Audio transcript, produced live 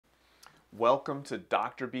Welcome to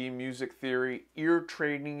Dr. B Music Theory Ear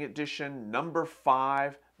Training Edition number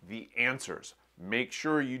 5, The Answers. Make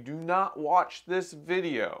sure you do not watch this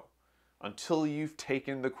video until you've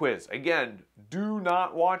taken the quiz. Again, do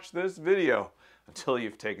not watch this video until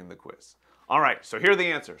you've taken the quiz. All right, so here are the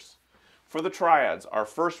answers. For the triads, our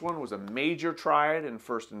first one was a major triad in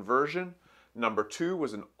first inversion. Number 2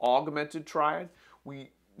 was an augmented triad.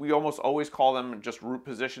 We almost always call them just root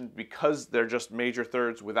position because they're just major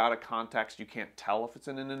thirds. Without a context, you can't tell if it's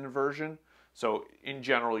in an inversion. So in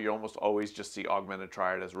general, you almost always just see augmented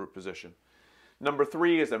triad as root position. Number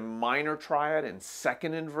 3 is a minor triad in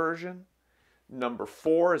second inversion. Number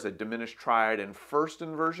 4 is a diminished triad in first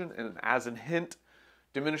inversion. And as a hint,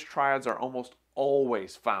 diminished triads are almost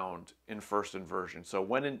always found in first inversion. So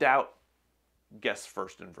when in doubt, guess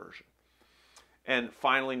first inversion. And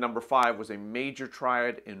finally, number 5 was a major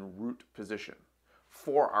triad in root position.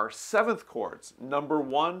 For our 7th chords, number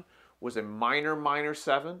 1 was a minor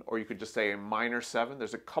 7, or you could just say a minor 7.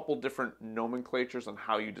 There's a couple different nomenclatures on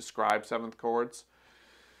how you describe 7th chords.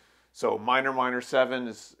 So minor 7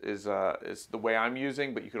 is the way I'm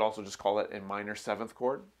using, but you could also just call it a minor 7th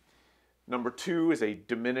chord. Number 2 is a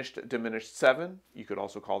diminished 7. You could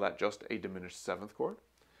also call that just a diminished 7th chord.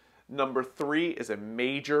 Number 3 is a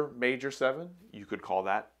major 7. You could call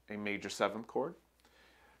that a major 7th chord.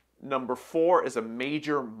 Number 4 is a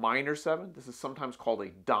minor 7. This is sometimes called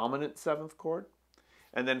a dominant 7th chord.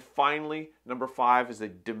 And then finally, number 5 is a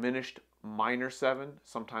diminished minor 7,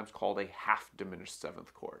 sometimes called a half diminished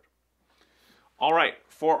 7th chord. All right,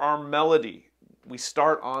 for our melody, we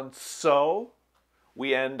start on so,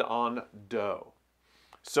 we end on do.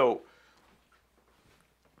 So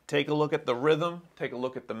take a look at the rhythm, take a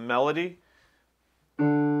look at the melody.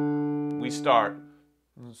 We start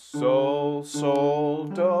sol, sol,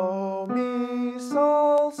 do, mi,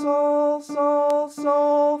 sol, sol, sol,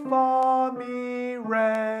 sol, fa, mi,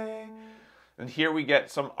 re. And here we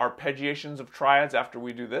get some arpeggiations of triads after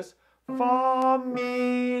we do this. Fa,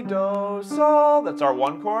 mi, do, sol, that's our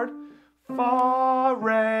 1 chord. Fa,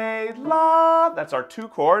 re, la, that's our 2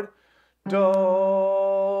 chord.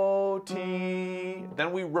 Do, ti.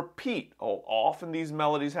 Then we repeat. Oh, often these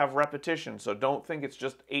melodies have repetition, so don't think it's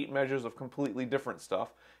just 8 measures of completely different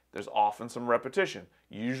stuff. There's often some repetition,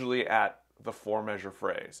 usually at the 4-measure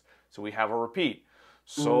phrase. So we have a repeat.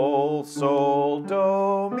 Sol, sol,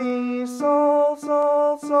 do, mi, sol,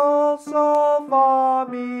 sol, sol, sol, fa,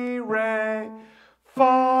 mi, re,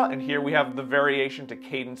 fa. And here we have the variation to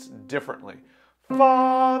cadence differently.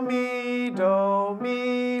 Fa, mi, do,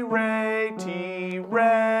 mi, re, ti,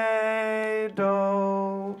 re,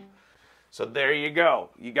 do. So there you go.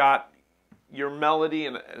 You got your melody,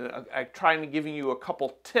 and I'm trying to give you a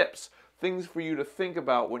couple tips, things for you to think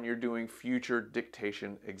about when you're doing future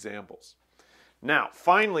dictation examples. Now,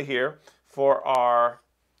 finally here, for our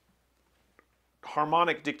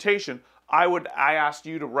harmonic dictation, I asked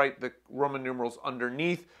you to write the Roman numerals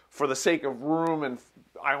underneath. For the sake of room, and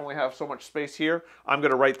I only have so much space here, I'm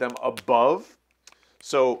going to write them above.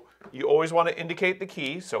 So you always want to indicate the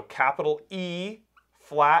key. So capital E,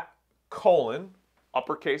 flat, colon,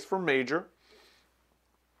 uppercase for major.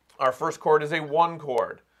 Our first chord is a 1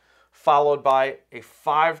 chord, followed by a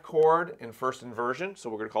 5 chord in first inversion. So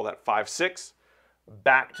we're going to call that 5/6.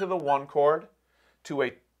 Back to the 1 chord, to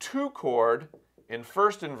a 2 chord in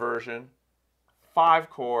first inversion, 5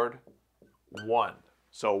 chord, 1.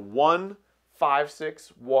 So 1, 5/6,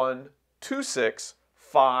 1, 2/6,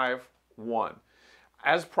 5, 1.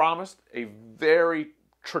 As promised, a very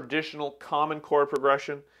traditional common chord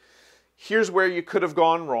progression. Here's where you could have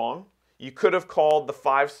gone wrong. You could have called the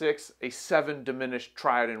 5/6 a 7 diminished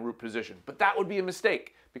triad in root position, but that would be a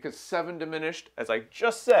mistake because 7 diminished, as I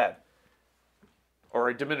just said, or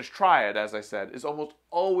a diminished triad, as I said, is almost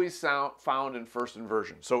always found in first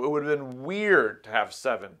inversion. So it would have been weird to have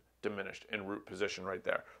 7 diminished in root position right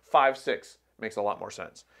there. 5/6 makes a lot more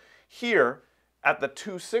sense. Here, at the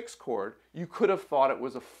 2/6 chord, you could have thought it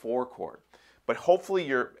was a 4 chord. But hopefully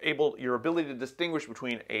your ability to distinguish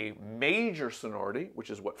between a major sonority,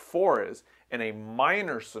 which is what 4 is, and a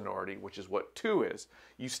minor sonority, which is what 2 is,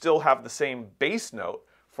 you still have the same bass note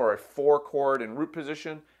for a 4 chord in root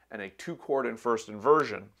position and a 2 chord in first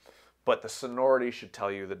inversion, but the sonority should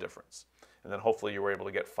tell you the difference. And then hopefully you were able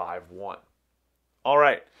to get 5/1. All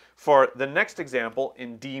right, for the next example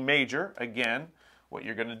in D major, again, what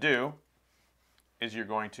you're going to do is you're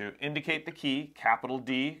going to indicate the key, capital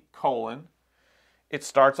D, colon. It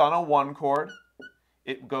starts on a 1 chord.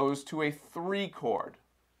 It goes to a 3 chord,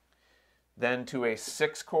 then to a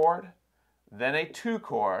 6 chord, then a 2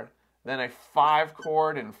 chord, then a 5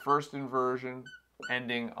 chord in first inversion,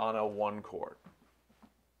 ending on a 1 chord.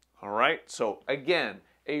 All right, so again,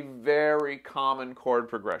 a very common chord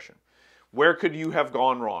progression. Where could you have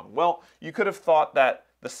gone wrong? Well, you could have thought that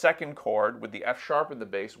the second chord with the F sharp in the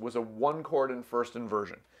bass was a one chord in first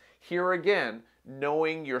inversion. Here again,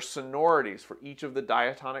 knowing your sonorities for each of the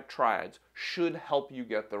diatonic triads should help you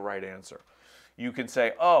get the right answer. You can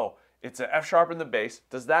say, oh, it's an F sharp in the bass.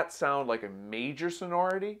 Does that sound like a major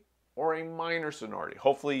sonority or a minor sonority?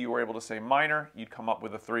 Hopefully you were able to say minor, you'd come up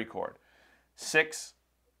with a 3 chord. 6,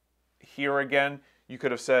 here again, you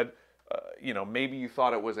could have said, you know, maybe you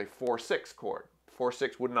thought it was a 4-6 chord.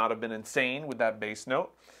 4-6 would not have been insane with that bass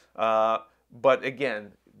note. But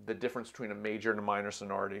again, the difference between a major and a minor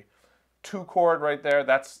sonority. 2 chord right there,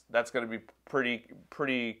 that's going to be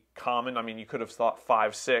pretty common. I mean, you could have thought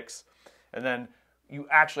 5-6, and then you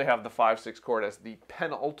actually have the 5-6 chord as the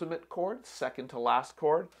penultimate chord, second to last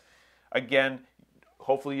chord. Again,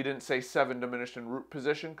 hopefully you didn't say 7 diminished in root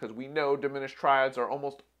position, because we know diminished triads are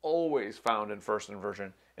almost always found in first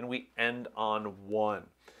inversion, and we end on 1.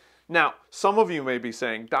 Now, some of you may be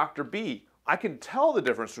saying, Dr. B, I can tell the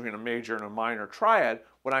difference between a major and a minor triad.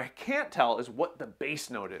 What I can't tell is what the bass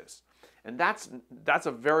note is. And that's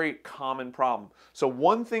a very common problem. So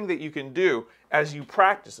one thing that you can do as you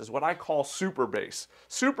practice is what I call super bass.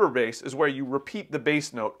 Super bass is where you repeat the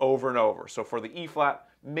bass note over and over. So for the E flat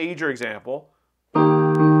major example,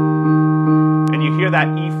 and you hear that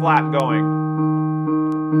E flat going,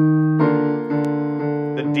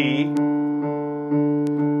 the D,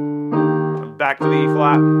 and back to the E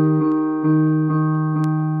flat,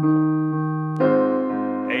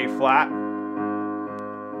 A flat,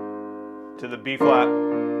 to the B flat,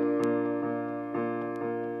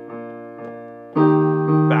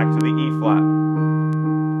 back to the E flat.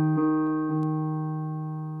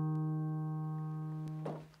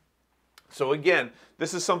 So again,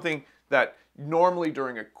 this is something that normally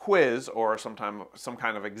during a quiz or some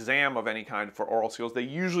kind of exam of any kind for oral skills, they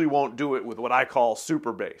usually won't do it with what I call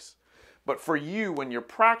super bass. But for you, when you're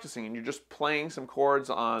practicing and you're just playing some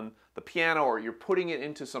chords on the piano, or you're putting it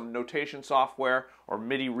into some notation software or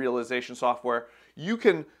MIDI realization software, you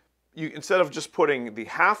instead of just putting the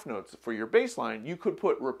half notes for your bass line, you could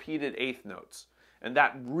put repeated eighth notes. And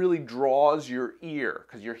that really draws your ear,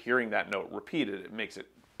 because you're hearing that note repeated. It makes it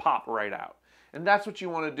pop right out. And that's what you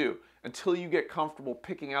want to do until you get comfortable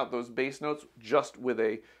picking out those bass notes just with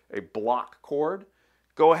a block chord.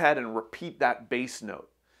 Go ahead and repeat that bass note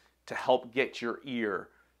to help get your ear,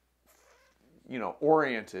 you know,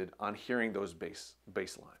 oriented on hearing those bass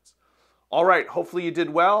lines. All right, hopefully you did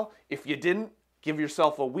well. If you didn't, give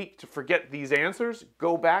yourself a week to forget these answers.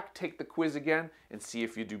 Go back, take the quiz again, and see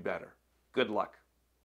if you do better. Good luck.